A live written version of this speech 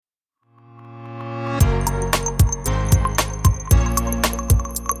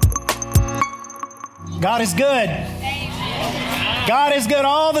God is good. God is good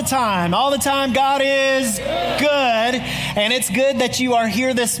all the time. All the time, God is good. And it's good that you are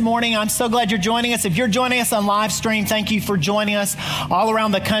here this morning. I'm so glad you're joining us. If you're joining us on live stream, thank you for joining us all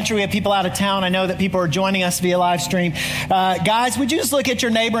around the country. We have people out of town. I know that people are joining us via live stream. Guys, would you just look at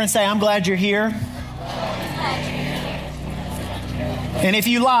your neighbor and say, I'm glad you're here? And if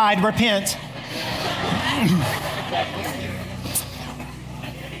you lied, repent.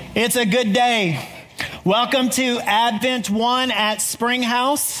 It's a good day. Welcome to Advent 1 at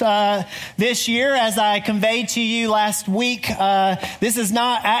Springhouse. This year, as I conveyed to you last week, this is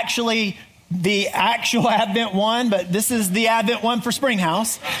not actually the actual Advent 1, but this is the Advent 1 for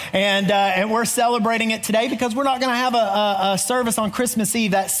Springhouse. And we're celebrating it today because we're not going to have a service on Christmas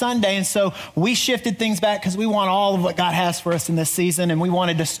Eve that Sunday. And so we shifted things back because we want all of what God has for us in this season. And we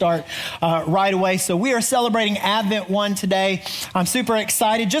wanted to start right away. So we are celebrating Advent 1 today. I'm super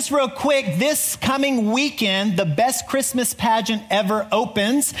excited. Just real quick, this coming weekend, the best Christmas pageant ever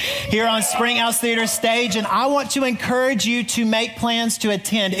opens here on Springhouse Theater stage. And I want to encourage you to make plans to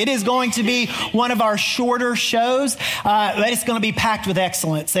attend. It is going to be one of our shorter shows, but it's going to be packed with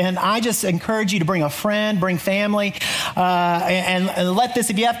excellence. And I just encourage you to bring a friend, bring family, and let this,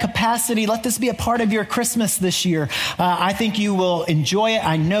 if you have capacity, let this be a part of your Christmas this year. I think you will enjoy it.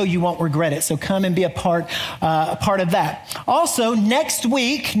 I know you won't regret it. So come and be a part of that. Also, next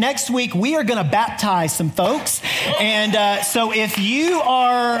week, we are going to baptize some folks. And so if you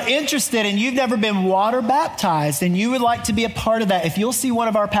are interested and you've never been water baptized and you would like to be a part of that, if you'll see one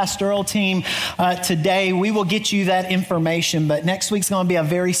of our pastoral team today, we will get you that information. But next week's going to be a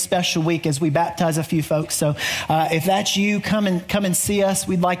very special week as we baptize a few folks. So if that's you, come and see us.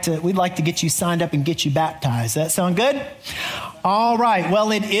 We'd like to get you signed up and get you baptized. That sound good? All right.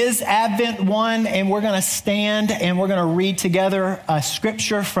 Well, it is Advent 1, and we're going to stand and we're going to read together a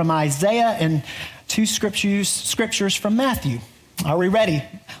scripture from Isaiah and two scriptures from Matthew. Are we ready?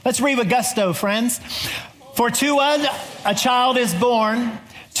 Let's read with gusto, friends. For to us a child is born,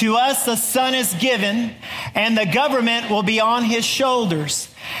 to us a son is given, and the government will be on his shoulders,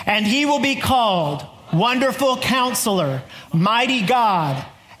 and he will be called Wonderful Counselor, Mighty God,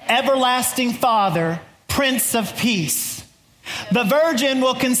 Everlasting Father, Prince of Peace. The virgin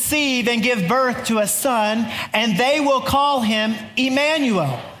will conceive and give birth to a son, and they will call him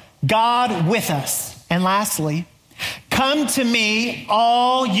Emmanuel, God with us. And lastly, come to me,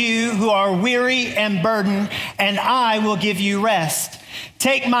 all you who are weary and burdened, and I will give you rest.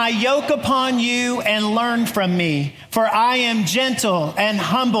 Take my yoke upon you and learn from me, for I am gentle and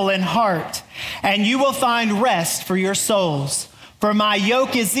humble in heart, and you will find rest for your souls. For my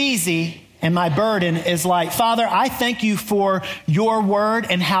yoke is easy and my burden is light. Father, I thank you for your word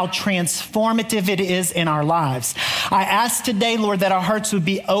and how transformative it is in our lives. I ask today, Lord, that our hearts would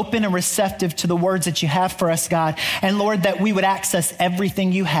be open and receptive to the words that you have for us, God. And Lord, that we would access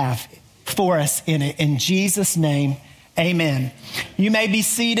everything you have for us in it. In Jesus' name, amen. You may be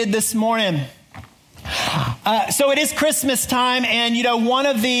seated this morning. So it is Christmas time, and one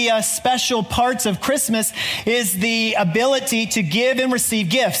of the special parts of Christmas is the ability to give and receive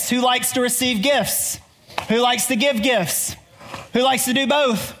gifts. Who likes to receive gifts? Who likes to give gifts? Who likes to do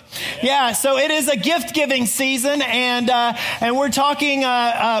both? Yeah, so it is a gift-giving season, and we're talking.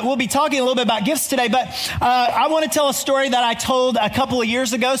 We'll be talking a little bit about gifts today. But I want to tell a story that I told a couple of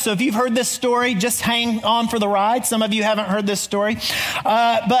years ago. So if you've heard this story, just hang on for the ride. Some of you haven't heard this story,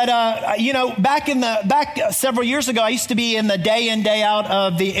 but back several years ago, I used to be in the day in day out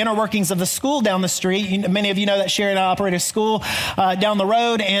of the inner workings of the school down the street. Many of you know that Sherry and I operate a school down the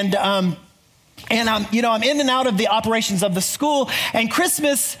road, and I'm in and out of the operations of the school, and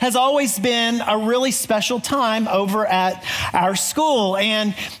Christmas has always been a really special time over at our school,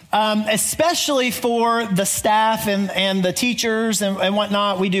 and especially for the staff and the teachers and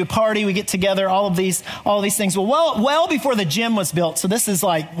whatnot. We do a party, we get together, all of these things. Well before the gym was built, so this is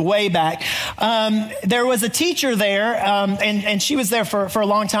like way back. There was a teacher there, and she was there for a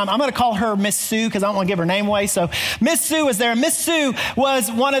long time. I'm going to call her Miss Sue because I don't want to give her name away. So Miss Sue was there. Miss Sue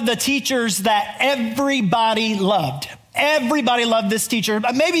was one of the teachers that everybody loved. Everybody loved this teacher.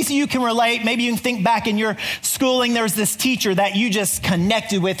 Maybe you can relate. Maybe you can think back in your schooling. There was this teacher that you just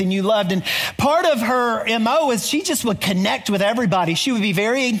connected with and you loved. And part of her MO is she just would connect with everybody. She would be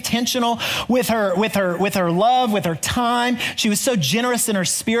very intentional with her love, with her time. She was so generous in her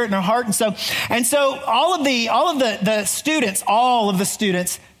spirit and her heart. And so all of the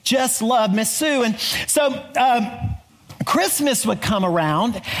students just loved Miss Sue. And so Christmas would come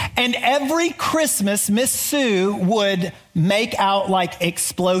around, and every Christmas, Miss Sue would make out like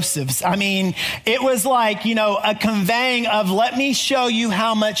explosives. I mean, it was like, a conveying of, let me show you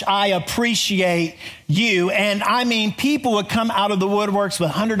how much I appreciate you. And I mean, people would come out of the woodworks with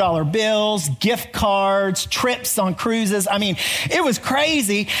 $100 bills, gift cards, trips on cruises. I mean, it was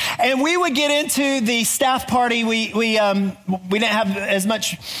crazy. And we would get into the staff party. We didn't have as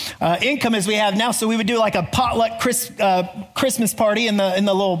much income as we have now, so we would do like a potluck Christmas party in the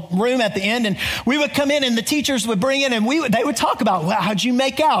little room at the end. And we would come in, and the teachers would bring in, and they would talk about, well, how'd you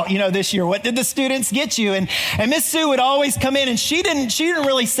make out, this year? What did the students get you? And Miss Sue would always come in, and she didn't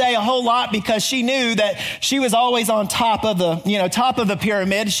really say a whole lot, because she knew that she was always on top of the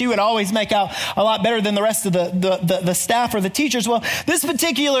pyramid. She would always make out a lot better than the rest of the staff or the teachers. Well, this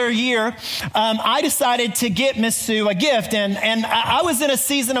particular year, I decided to get Miss Sue a gift, and I was in a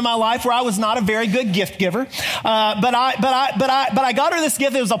season of my life where I was not a very good gift giver, but I got her this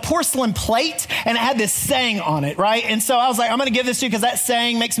gift. It was a porcelain plate, and it had this saying on it, right? And so I was like, I'm going to give this to you because that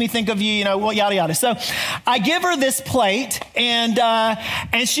saying makes me think of you, yada yada. So I give her this plate, and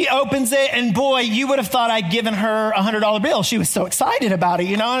she opens it, and boy, you would have thought I'd given her a $100 bill. She was so excited about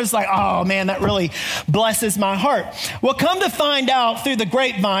it, I was like, oh man, that really blesses my heart. Well, come to find out through the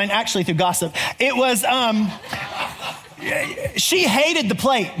grapevine, actually through gossip, it was, she hated the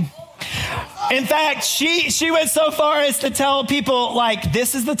plate. In fact, she went so far as to tell people, like,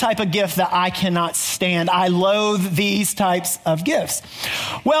 this is the type of gift that I cannot stand. I loathe these types of gifts.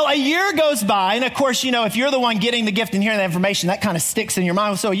 Well, a year goes by, and of course, if you're the one getting the gift and hearing the information, that kind of sticks in your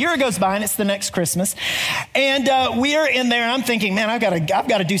mind. So a year goes by, and it's the next Christmas, and we're in there, and I'm thinking, man, I've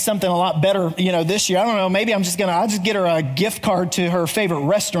got to do something a lot better, this year. I don't know, maybe I'll just get her a gift card to her favorite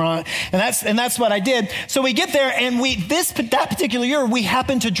restaurant, and that's what I did. So we get there, and that particular year, we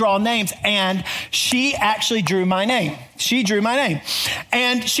happened to draw names, and she actually drew my name. She drew my name,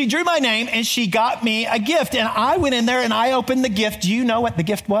 and she got me a gift. And I went in there and I opened the gift. Do you know what the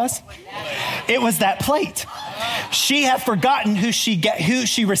gift was? It was that plate. She had forgotten who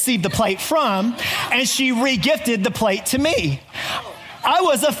she received the plate from, and she re-gifted the plate to me. I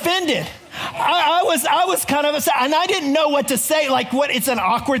was offended. I was kind of upset, and I didn't know what to say. Like, what? It's an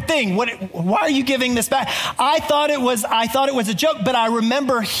awkward thing. Why are you giving this back? I thought it was a joke, but I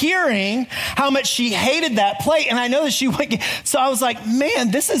remember hearing how much she hated that plate, and I know that she would. So I was like,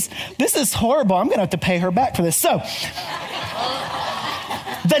 man, this is horrible. I'm going to have to pay her back for this. So.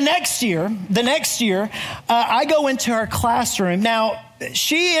 The next year, I go into her classroom. Now,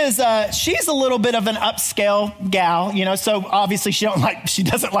 she's a little bit of an upscale gal, so obviously she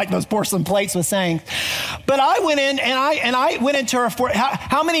doesn't like those porcelain plates with sayings. But I went in and I went into her.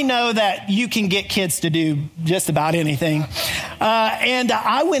 How many know that you can get kids to do just about anything? And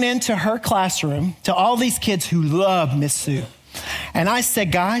I went into her classroom to all these kids who love Miss Sue, and I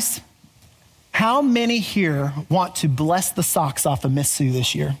said, guys, how many here want to bless the socks off of Miss Sue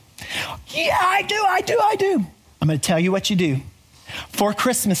this year? Yeah, I do. I'm going to tell you what you do. For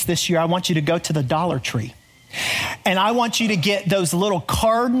Christmas this year, I want you to go to the Dollar Tree, and I want you to get those little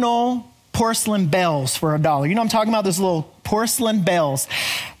cardinal porcelain bells for $1. You know what I'm talking about? Those little porcelain bells.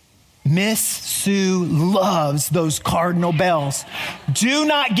 Miss Sue loves those cardinal bells. Do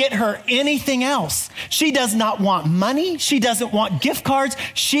not get her anything else. She does not want money. She doesn't want gift cards.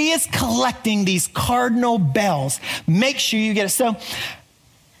 She is collecting these cardinal bells. Make sure you get it. So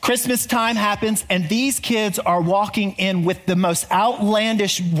Christmas time happens, and these kids are walking in with the most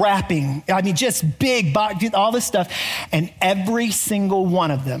outlandish wrapping. I mean, just big, all this stuff. And every single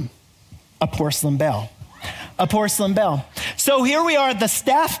one of them, a porcelain bell. A porcelain bell. So here we are at the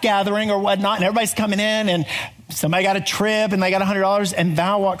staff gathering or whatnot, and everybody's coming in, and somebody got a trip, and they got $100, and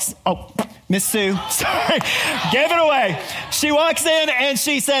Val walks, Miss Sue, sorry, gave it away. She walks in, and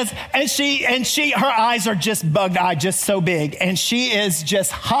she says, her eyes are just bug-eyed, just so big, and she is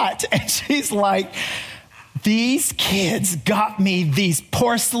just hot, and she's like, these kids got me these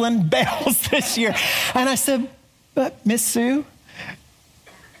porcelain bells this year. And I said, but Miss Sue,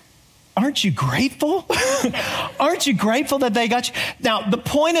 aren't you grateful? Aren't you grateful that they got you? Now, the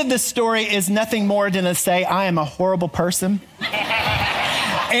point of this story is nothing more than to say I am a horrible person.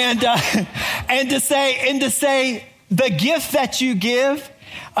 and to say the gift that you give,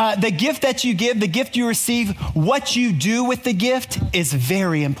 the gift you receive, what you do with the gift is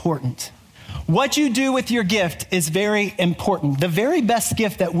very important. What you do with your gift is very important. The very best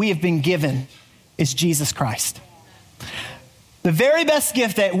gift that we have been given is Jesus Christ. The very best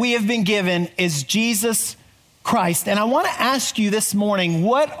gift that we have been given is Jesus Christ. And I want to ask you this morning,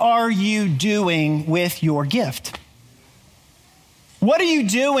 what are you doing with your gift? What are you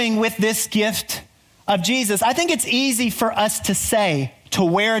doing with this gift of Jesus? I think it's easy for us to say, to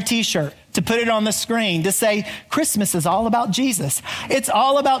wear a t-shirt, to put it on the screen, to say Christmas is all about Jesus. It's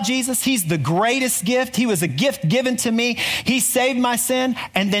all about Jesus. He's the greatest gift. He was a gift given to me. He saved my sin.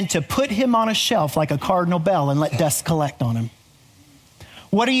 And then to put him on a shelf like a cardinal bell and let dust collect on him.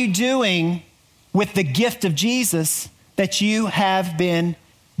 What are you doing with the gift of Jesus that you have been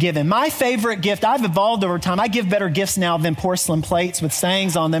given? My favorite gift, I've evolved over time. I give better gifts now than porcelain plates with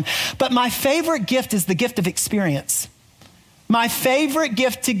sayings on them. But my favorite gift is the gift of experience. My favorite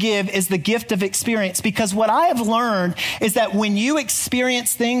gift to give is the gift of experience, because what I have learned is that when you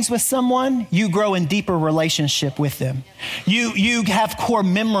experience things with someone, you grow in deeper relationship with them. You have core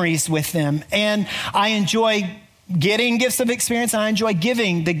memories with them. And I enjoy getting gifts of experience, and I enjoy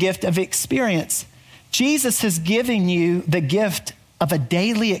giving the gift of experience. Jesus is giving you the gift of a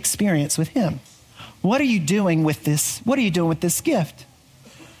daily experience with him. What are you doing with this? What are you doing with this gift?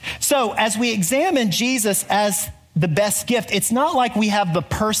 So as we examine Jesus as the best gift, it's not like we have the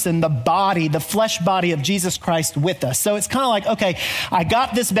person, the body, the flesh body of Jesus Christ with us. So it's kind of like, okay, I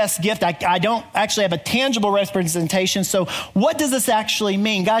got this best gift. I don't actually have a tangible representation. So what does this actually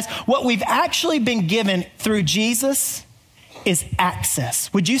mean? Guys, what we've actually been given through Jesus is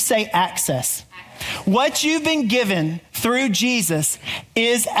access. Would you say access? What you've been given through Jesus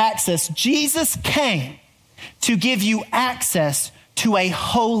is access. Jesus came to give you access to a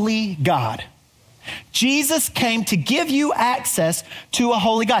holy God. Jesus came to give you access to a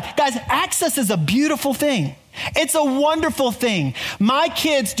holy God. Guys, access is a beautiful thing. It's a wonderful thing. My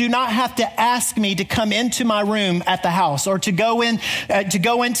kids do not have to ask me to come into my room at the house or to go into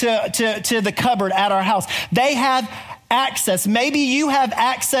the cupboard at our house. They have access. Maybe you have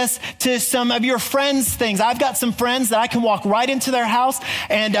access to some of your friends' things. I've got some friends that I can walk right into their house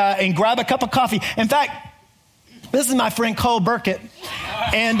and grab a cup of coffee. In fact, this is my friend Cole Burkett.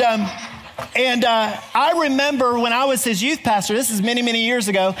 And I remember when I was his youth pastor, this is many, many years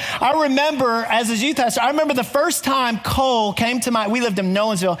ago. I remember as his youth pastor, I remember the first time Cole came to we lived in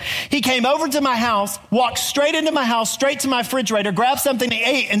Nolensville. He came over to my house, walked straight into my house, straight to my refrigerator, grabbed something to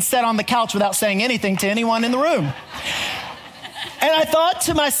eat, and sat on the couch without saying anything to anyone in the room. And I thought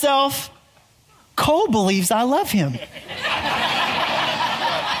to myself, Cole believes I love him.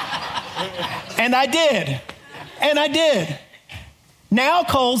 And I did. Now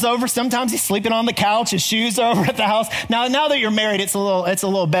Cole's over. Sometimes he's sleeping on the couch. His shoes are over at the house. Now that you're married, it's a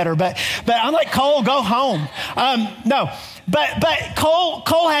little better. But I'm like, Cole, go home. But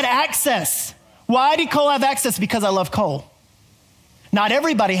Cole had access. Why did Cole have access? Because I love Cole. Not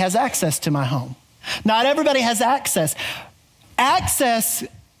everybody has access to my home. Not everybody has access. Access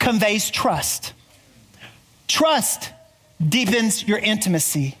conveys trust. Trust deepens your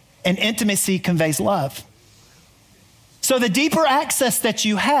intimacy, and intimacy conveys love. So the deeper access that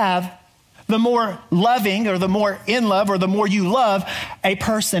you have, the more loving or the more in love or the more you love a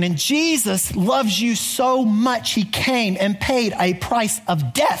person. And Jesus loves you so much, he came and paid a price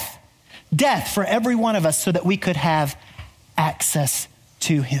of death for every one of us so that we could have access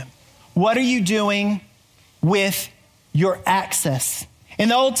to him. What are you doing with your access? In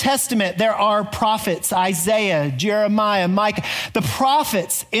the Old Testament, there are prophets, Isaiah, Jeremiah, Micah. The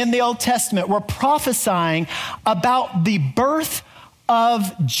prophets in the Old Testament were prophesying about the birth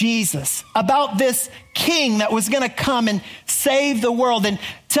of Jesus, about this king that was going to come and save the world. And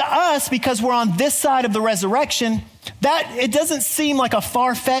to us, because we're on this side of the resurrection, that it doesn't seem like a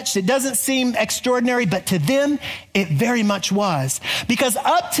far-fetched, it doesn't seem extraordinary, but to them, it very much was. Because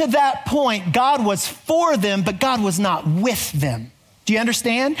up to that point, God was for them, but God was not with them. Do you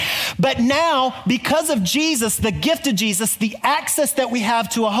understand? But now, because of Jesus, the gift of Jesus, the access that we have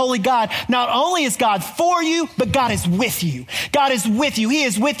to a holy God, not only is God for you, but God is with you. God is with you. He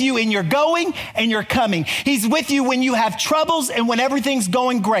is with you in your going and your coming. He's with you when you have troubles and when everything's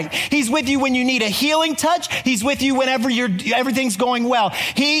going great. He's with you when you need a healing touch. He's with you whenever everything's going well.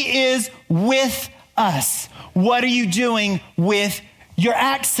 He is with us. What are you doing with your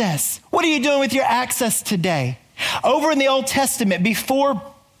access? What are you doing with your access today? Over in the Old Testament, before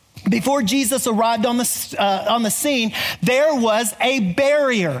Jesus arrived on the scene, there was a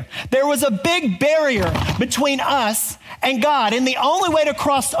barrier. There was a big barrier between us and God. And the only way to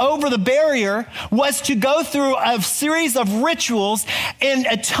cross over the barrier was to go through a series of rituals in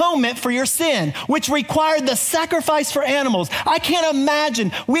atonement for your sin, which required the sacrifice for animals. I can't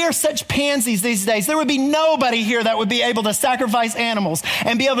imagine. We are such pansies these days. There would be nobody here that would be able to sacrifice animals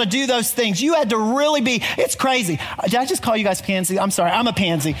and be able to do those things. You had to really be, it's crazy. Did I just call you guys pansy? I'm sorry, I'm a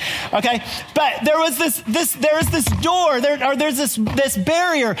pansy. Okay, but there is this door, there's this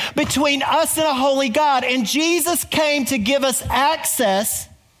barrier between us and a holy God, and Jesus came to give us access.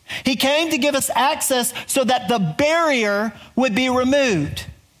 He came to give us access so that the barrier would be removed.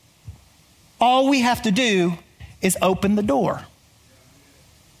 All we have to do is open the door.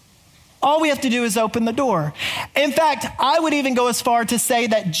 All we have to do is open the door. In fact, I would even go as far to say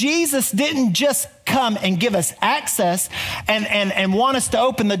that Jesus didn't just come and give us access and want us to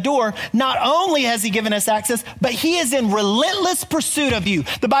open the door. Not only has he given us access, but he is in relentless pursuit of you.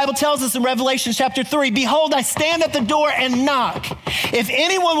 The Bible tells us in Revelation chapter 3, behold, I stand at the door and knock. If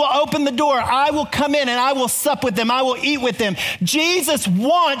anyone will open the door, I will come in and I will sup with them. I will eat with them. Jesus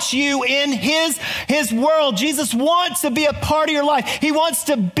wants you in his world. Jesus wants to be a part of your life. He wants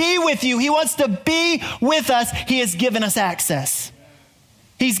to be with you. He wants to be with us. He has given us access.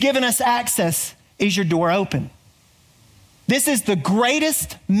 He's given us access. Is your door open? This is the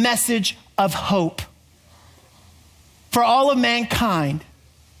greatest message of hope for all of mankind,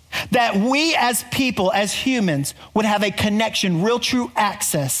 that we as people, as humans, would have a connection, real true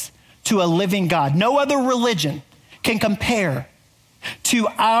access to a living God. No other religion can compare to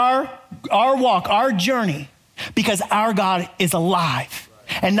our walk, our journey, because our God is alive.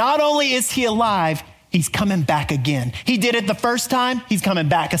 And not only is he alive, he's coming back again. He did it the first time. He's coming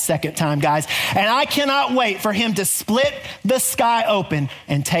back a second time, guys. And I cannot wait for him to split the sky open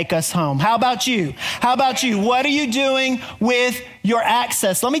and take us home. How about you? How about you? What are you doing with your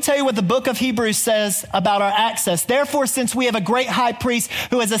access? Let me tell you what the book of Hebrews says about our access. Therefore, since we have a great high priest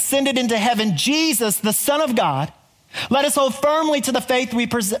who has ascended into heaven, Jesus, the Son of God, let us hold firmly to the faith we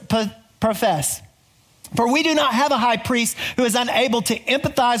profess. For we do not have a high priest who is unable to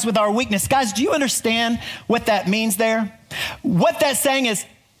empathize with our weakness. Guys, do you understand what that means there? What that's saying is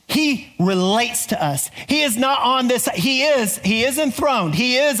he relates to us. He is not on this. He is enthroned.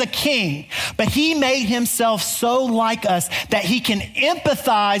 He is a king, but he made himself so like us that he can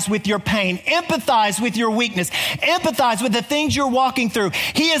empathize with your pain, empathize with your weakness, empathize with the things you're walking through.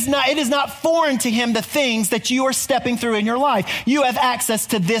 It is not foreign to him, the things that you are stepping through in your life. You have access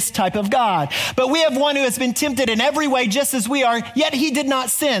to this type of God. But we have one who has been tempted in every way just as we are, yet he did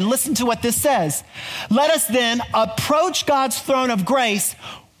not sin. Listen to what this says. Let us then approach God's throne of grace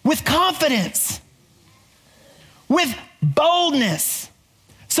with confidence, with boldness,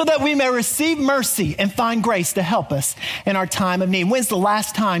 so that we may receive mercy and find grace to help us in our time of need. When's the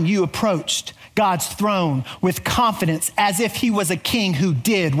last time you approached God's throne with confidence as if he was a king who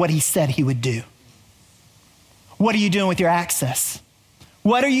did what he said he would do? What are you doing with your access?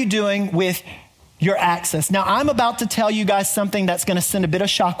 What are you doing with your access? Now, I'm about to tell you guys something that's going to send a bit of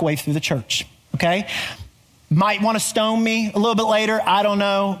shockwave through the church, okay? Might want to stone me a little bit later, I don't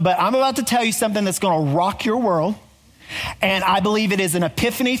know, but I'm about to tell you something that's going to rock your world. And I believe it is an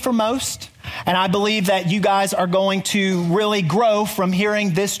epiphany for most. And I believe that you guys are going to really grow from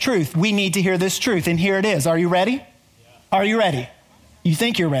hearing this truth. We need to hear this truth, and here it is. Are you ready? Yeah. Are you ready? You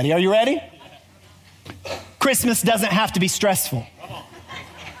think you're ready. Are you ready? Yeah. Christmas doesn't have to be stressful.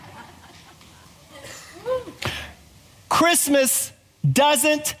 Christmas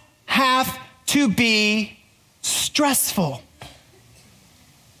doesn't have to be stressful.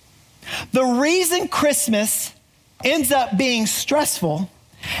 The reason Christmas ends up being stressful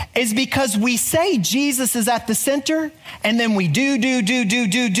is because we say Jesus is at the center, and then we do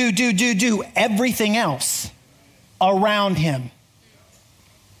everything else around him.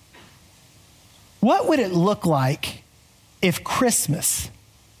 What would it look like if Christmas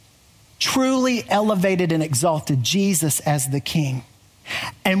truly elevated and exalted Jesus as the King,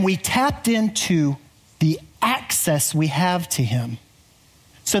 and we tapped into the access we have to him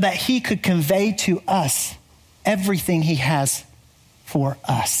so that he could convey to us everything he has for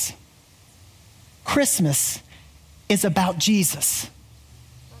us? Christmas is about Jesus.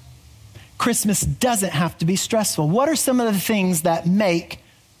 Christmas doesn't have to be stressful. What are some of the things that make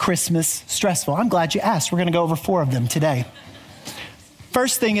Christmas stressful? I'm glad you asked. We're going to go over 4 of them today.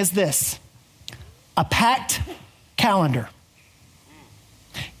 First thing is this: a packed calendar.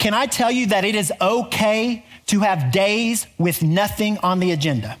 Can I tell you that it is okay to have days with nothing on the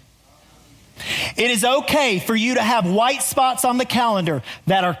agenda? It is okay for you to have white spots on the calendar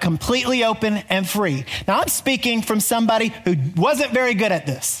that are completely open and free. Now, I'm speaking from somebody who wasn't very good at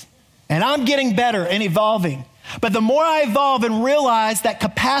this, and I'm getting better and evolving. But the more I evolve and realize that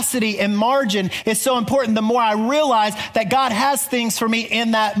capacity and margin is so important, the more I realize that God has things for me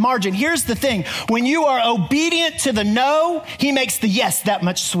in that margin. Here's the thing: when you are obedient to the no, he makes the yes that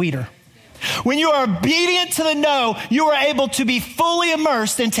much sweeter. When you are obedient to the no, you are able to be fully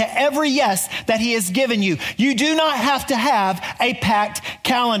immersed into every yes that he has given you. You do not have to have a packed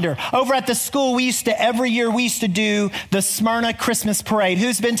calendar. Over at the school, every year we used to do the Smyrna Christmas Parade.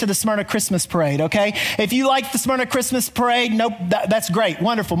 Who's been to the Smyrna Christmas Parade, okay? If you like the Smyrna Christmas Parade, nope, that's great,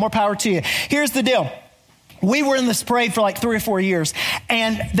 wonderful, more power to you. Here's the deal. we were in this parade for like 3 or 4 years.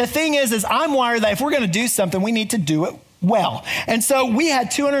 And the thing is I'm wired that if we're going to do something, we need to do it well. And so we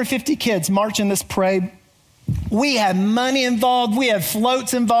had 250 kids march in this parade. We had money involved. We had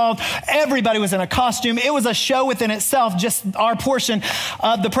floats involved. Everybody was in a costume. It was a show within itself, just our portion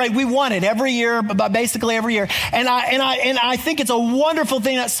of the parade. We won it every year, basically every year. And I think it's a wonderful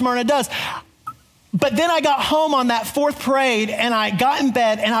thing that Smyrna does. But then I got home on that 4th parade and I got in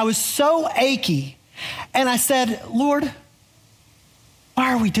bed and I was so achy. And I said, Lord,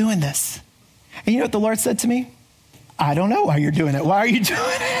 why are we doing this? And you know what the Lord said to me? I don't know why you're doing it. Why are you doing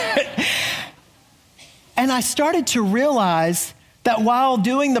it? And I started to realize that while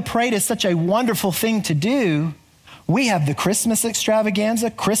doing the parade is such a wonderful thing to do, we have the Christmas extravaganza,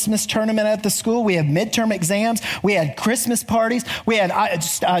 Christmas tournament at the school. We have midterm exams. We had Christmas parties. We had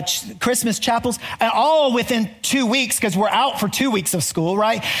Christmas chapels, and all within 2 weeks because we're out for 2 weeks of school,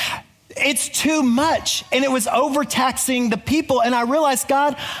 right? It's too much, and it was overtaxing the people. And I realized,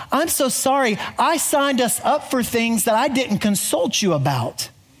 God, I'm so sorry. I signed us up for things that I didn't consult you about.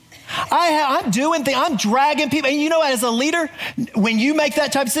 I'm doing things, I'm dragging people. And you know, as a leader, when you make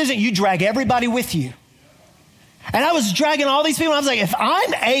that type of decision, you drag everybody with you. And I was dragging all these people. I was like, if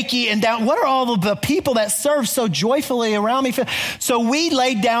I'm achy and down, what are all of the people that serve so joyfully around me? So we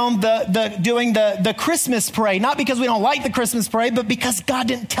laid down doing the Christmas parade, not because we don't like the Christmas parade, but because God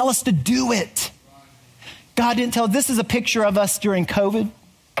didn't tell us to do it. God didn't tell. This is a picture of us during COVID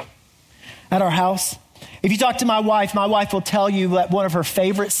at our house. If you talk to my wife will tell you that one of her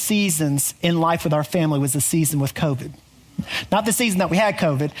favorite seasons in life with our family was the season with COVID. Not the season that we had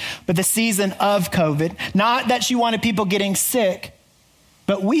COVID, but the season of COVID. Not that she wanted people getting sick,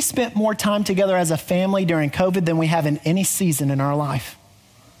 but we spent more time together as a family during COVID than we have in any season in our life.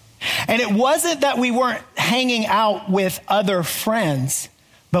 And it wasn't that we weren't hanging out with other friends,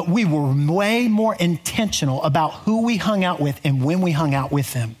 but we were way more intentional about who we hung out with and when we hung out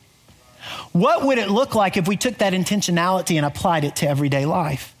with them. What would it look like if we took that intentionality and applied it to everyday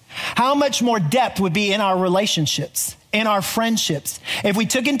life? How much more depth would be in our relationships, in our friendships? If we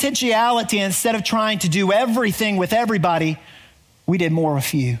took intentionality and instead of trying to do everything with everybody, we did more with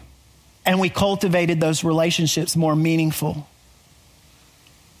few. And we cultivated those relationships more meaningful.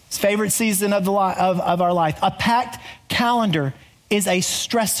 It's favorite season of our life. A packed calendar is a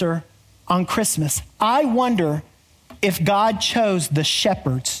stressor on Christmas. I wonder if God chose the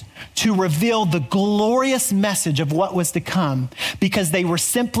shepherds to reveal the glorious message of what was to come because they were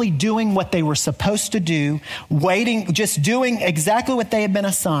simply doing what they were supposed to do, waiting, just doing exactly what they had been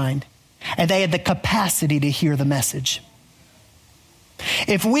assigned, and they had the capacity to hear the message.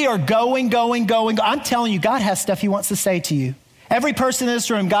 If we are going, I'm telling you, God has stuff he wants to say to you. Every person in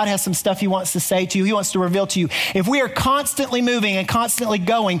this room, God has some stuff he wants to say to you. He wants to reveal to you. If we are constantly moving and constantly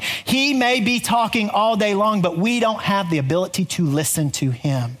going, he may be talking all day long, but we don't have the ability to listen to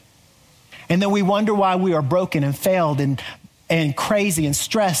him. And then we wonder why we are broken and failed and crazy and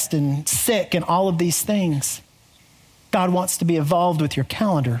stressed and sick and all of these things. God wants to be involved with your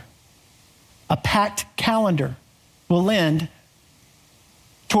calendar. A packed calendar will lend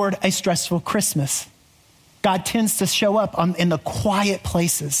toward a stressful Christmas. God tends to show up in the quiet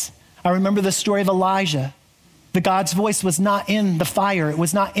places. I remember the story of Elijah. God's voice was not in the fire. It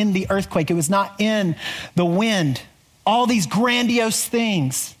was not in the earthquake. It was not in the wind. All these grandiose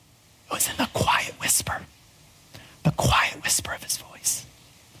things. It was in the quiet whisper of his voice.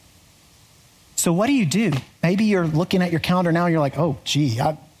 So what do? Maybe you're looking at your calendar now and you're like, oh, gee,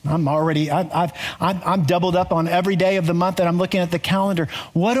 I'm doubled up on every day of the month that I'm looking at the calendar.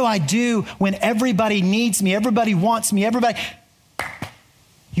 What do I do when everybody needs me? Everybody wants me.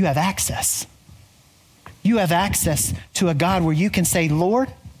 You have access. You have access to a God where you can say,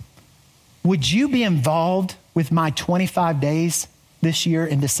 Lord, would you be involved with my 25 days this year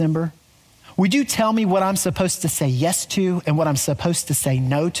in December? Would you tell me what I'm supposed to say yes to and what I'm supposed to say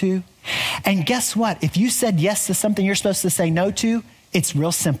no to? And guess what? If you said yes to something you're supposed to say no to, it's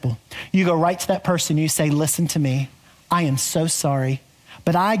real simple. You go right to that person. You say, listen to me. I am so sorry,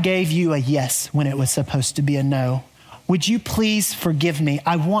 but I gave you a yes when it was supposed to be a no. Would you please forgive me?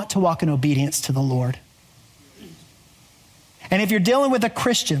 I want to walk in obedience to the Lord. And if you're dealing with a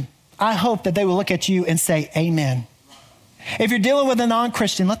Christian, I hope that they will look at you and say, amen. If you're dealing with a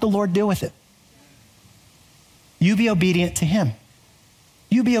non-Christian, let the Lord deal with it. You be obedient to him.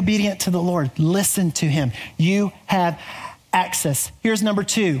 You be obedient to the Lord. Listen to him. You have access. Here's number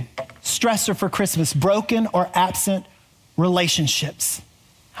 2, stressor for Christmas, broken or absent relationships.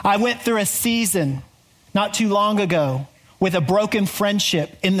 I went through a season not too long ago with a broken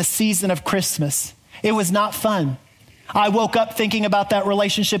friendship in the season of Christmas. It was not fun. I woke up thinking about that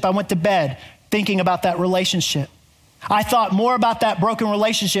relationship. I went to bed thinking about that relationship. I thought more about that broken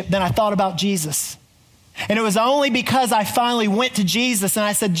relationship than I thought about Jesus. And it was only because I finally went to Jesus and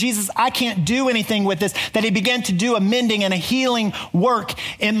I said, Jesus, I can't do anything with this, that he began to do a mending and a healing work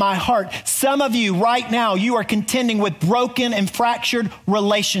in my heart. Some of you right now, you are contending with broken and fractured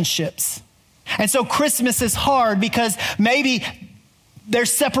relationships. And so Christmas is hard because maybe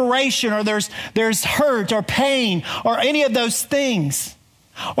there's separation or there's hurt or pain or any of those things.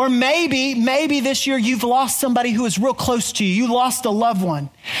 Or maybe this year you've lost somebody who is real close to you. You lost a loved one.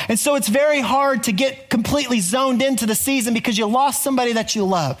 And so it's very hard to get completely zoned into the season because you lost somebody that you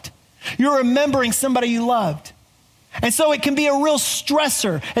loved. You're remembering somebody you loved. And so it can be a real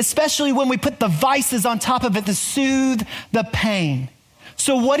stressor, especially when we put the vices on top of it to soothe the pain.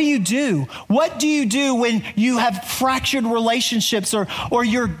 So what do you do? What do you do when you have fractured relationships or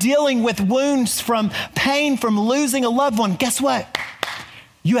you're dealing with wounds from pain from losing a loved one? Guess what?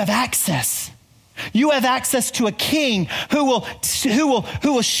 You have access. You have access to a king who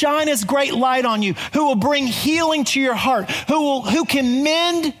will shine his great light on you, who will bring healing to your heart, who can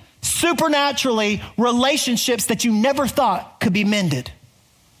mend supernaturally relationships that you never thought could be mended.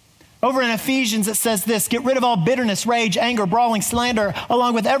 Over in Ephesians, it says this: get rid of all bitterness, rage, anger, brawling, slander,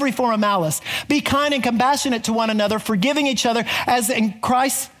 along with every form of malice. Be kind and compassionate to one another, forgiving each other as in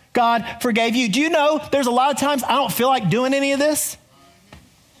Christ God forgave you. Do you know there's a lot of times I don't feel like doing any of this?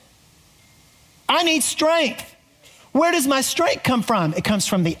 I need strength. Where does my strength come from? It comes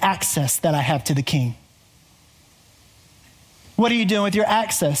from the access that I have to the King. What are you doing with your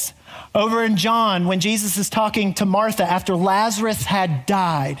access? Over in John, when Jesus is talking to Martha after Lazarus had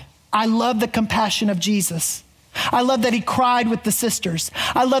died, I love the compassion of Jesus. I love that he cried with the sisters.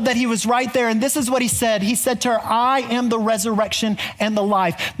 I love that he was right there. And this is what he said. He said to her, I am the resurrection and the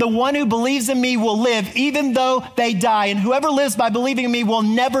life. The one who believes in me will live even though they die. And whoever lives by believing in me will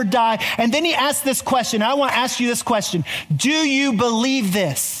never die. And then he asked this question. I want to ask you this question. Do you believe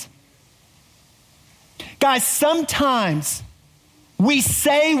this? Guys, sometimes we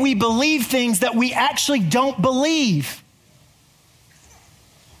say we believe things that we actually don't believe.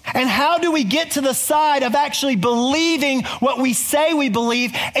 And how do we get to the side of actually believing what we say we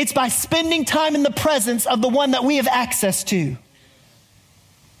believe? It's by spending time in the presence of the one that we have access to.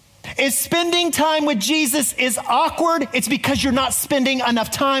 If spending time with Jesus is awkward, it's because you're not spending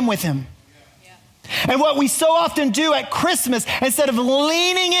enough time with him. And what we so often do at Christmas, instead of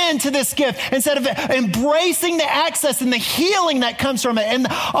leaning into this gift, instead of embracing the access and the healing that comes from it and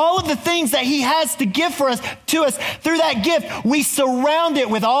all of the things that he has to give to us through that gift, we surround it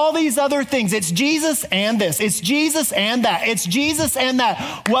with all these other things. It's Jesus and this. It's Jesus and that. It's Jesus and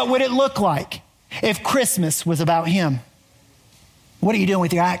that. What would it look like if Christmas was about him? What are you doing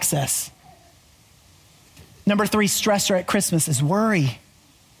with your access? Number 3 stressor at Christmas is worry.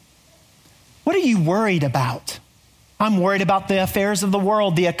 What are you worried about? I'm worried about the affairs of the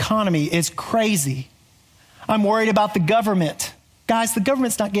world. The economy is crazy. I'm worried about the government. Guys, the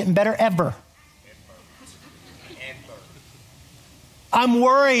government's not getting better ever. I'm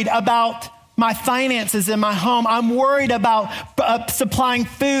worried about my finances in my home. I'm worried about supplying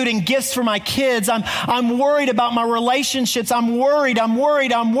food and gifts for my kids. I'm worried about my relationships. I'm worried.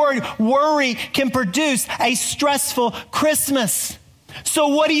 Worry can produce a stressful Christmas. So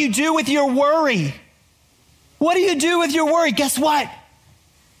what do you do with your worry? What do you do with your worry? Guess what?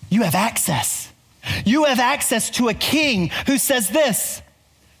 You have access. You have access to a king who says this: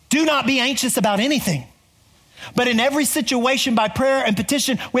 do not be anxious about anything, but in every situation by prayer and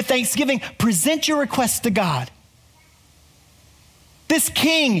petition with thanksgiving, present your requests to God. This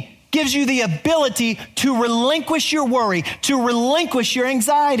king gives you the ability to relinquish your worry, to relinquish your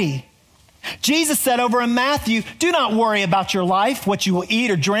anxiety. Jesus said over in Matthew, do not worry about your life, what you will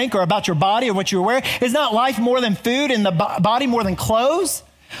eat or drink, or about your body or what you wear. Is not life more than food and the body more than clothes?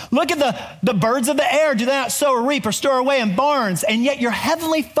 Look at the birds of the air. Do they not sow or reap or store away in barns? And yet your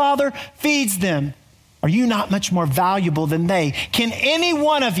heavenly Father feeds them. Are you not much more valuable than they? Can any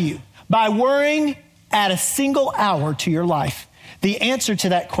one of you, by worrying, add a single hour to your life? The answer to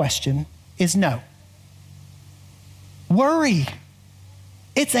that question is no. Worry.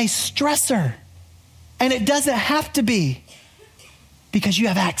 It's a stressor, and it doesn't have to be, because you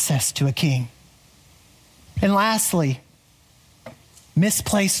have access to a king. And lastly,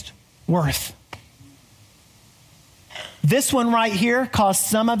 misplaced worth. This one right here caused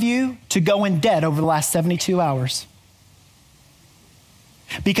some of you to go in debt over the last 72 hours.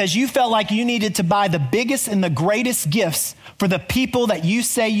 Because you felt like you needed to buy the biggest and the greatest gifts for the people that you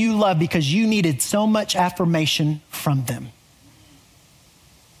say you love because you needed so much affirmation from them.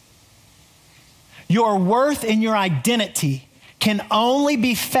 Your worth and your identity can only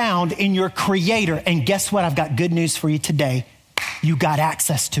be found in your Creator. And guess what? I've got good news for you today. You got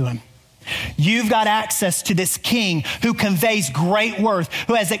access to him. You've got access to this King who conveys great worth,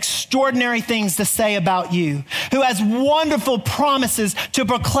 who has extraordinary things to say about you, who has wonderful promises to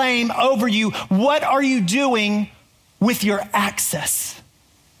proclaim over you. What are you doing with your access?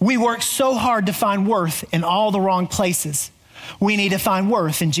 We work so hard to find worth in all the wrong places. We need to find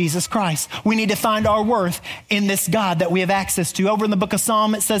worth in Jesus Christ. We need to find our worth in this God that we have access to. Over in the book of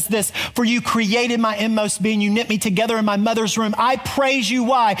Psalm, it says this, "For you created my inmost being. You knit me together in my mother's womb. I praise you."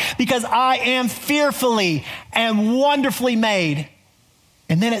 Why? Because I am fearfully and wonderfully made.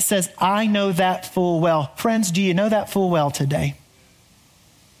 And then it says, "I know that full well." Friends, do you know that full well today?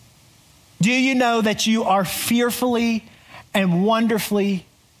 Do you know that you are fearfully and wonderfully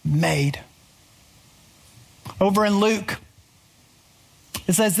made? Over in Luke,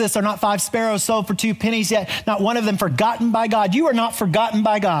 it says this, "Are not 5 sparrows sold for 2 pennies, yet not one of them forgotten by God?" You are not forgotten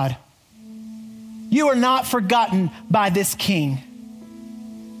by God. You are not forgotten by this King.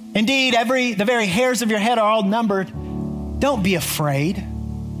 Indeed, the very hairs of your head are all numbered. Don't be afraid.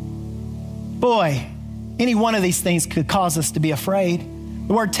 Boy, any one of these things could cause us to be afraid.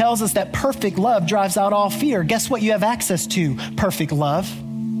 The word tells us that perfect love drives out all fear. Guess what you have access to? Perfect love.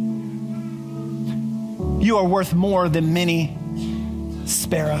 You are worth more than many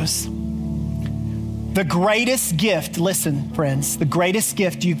sparrows. The greatest gift, listen, friends, the greatest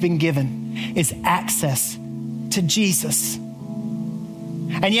gift you've been given is access to Jesus.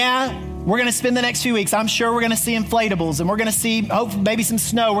 And yeah, we're going to spend the next few weeks, I'm sure we're going to see inflatables, and we're going to see, maybe some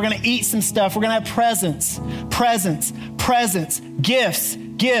snow. We're going to eat some stuff. We're going to have presents,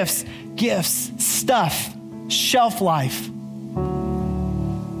 gifts, stuff, shelf life.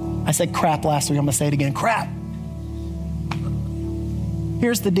 I said crap last week. I'm going to say it again. Crap.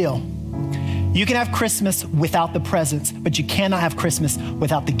 Here's the deal. You can have Christmas without the presents, but you cannot have Christmas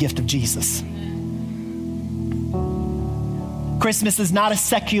without the gift of Jesus. Christmas is not a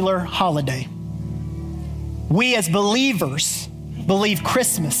secular holiday. We as believers believe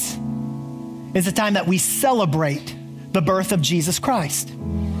Christmas is a time that we celebrate the birth of Jesus Christ.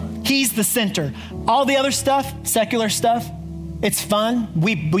 He's the center. All the other stuff, secular stuff, it's fun.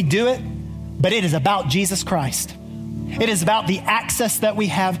 We do it, but it is about Jesus Christ. It is about the access that we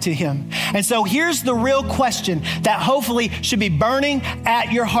have to him. And so here's the real question that hopefully should be burning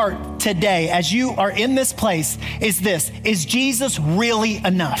at your heart today as you are in this place is this: is Jesus really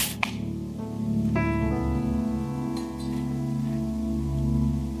enough?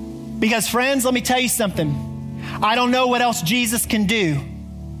 Because friends, let me tell you something. I don't know what else Jesus can do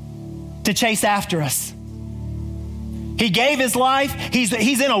to chase after us. He gave his life.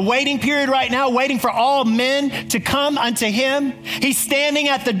 He's in a waiting period right now, waiting for all men to come unto him. He's standing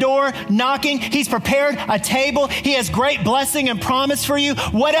at the door, knocking. He's prepared a table. He has great blessing and promise for you.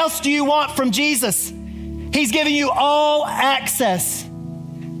 What else do you want from Jesus? He's giving you all access.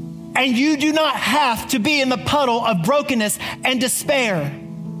 And you do not have to be in the puddle of brokenness and despair.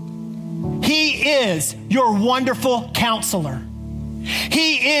 He is your wonderful counselor.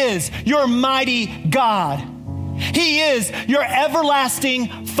 He is your mighty God. He is your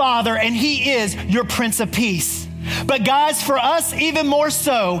everlasting Father, and he is your Prince of Peace. But guys, for us even more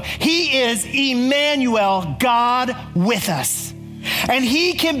so, he is Emmanuel, God with us. And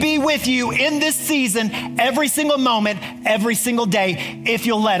he can be with you in this season every single moment, every single day, if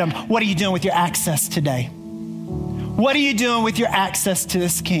you'll let him. What are you doing with your access today? What are you doing with your access to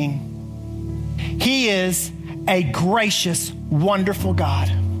this King? He is a gracious, wonderful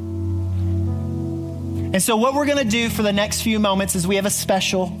God. And so what we're going to do for the next few moments is we have a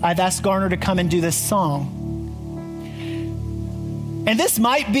special. I've asked Garner to come and do this song. And this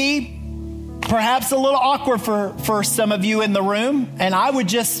might be perhaps a little awkward for some of you in the room. And I would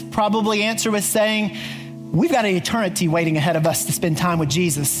just probably answer with saying, we've got an eternity waiting ahead of us to spend time with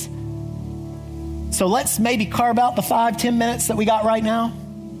Jesus. So let's maybe carve out the 5-10 minutes that we got right now.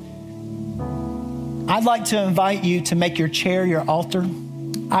 I'd like to invite you to make your chair your altar.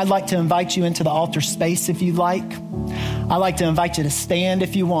 I'd like to invite you into the altar space if you'd like. I'd like to invite you to stand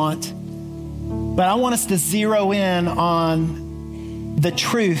if you want. But I want us to zero in on the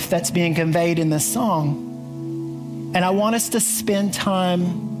truth that's being conveyed in this song. And I want us to spend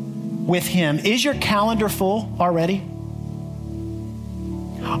time with him. Is your calendar full already?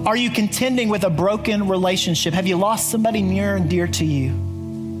 Are you contending with a broken relationship? Have you lost somebody near and dear to you?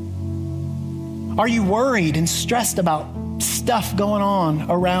 Are you worried and stressed about stuff going on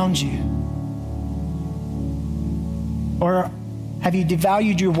around you? Or have you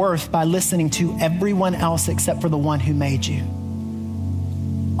devalued your worth by listening to everyone else except for the one who made you?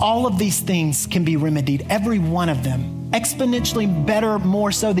 All of these things can be remedied, every one of them. exponentially better,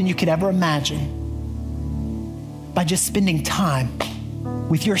 more so than you could ever imagine, by just spending time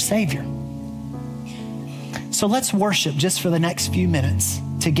with your Savior. So let's worship just for the next few minutes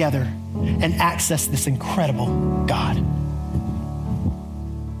together and access this incredible God.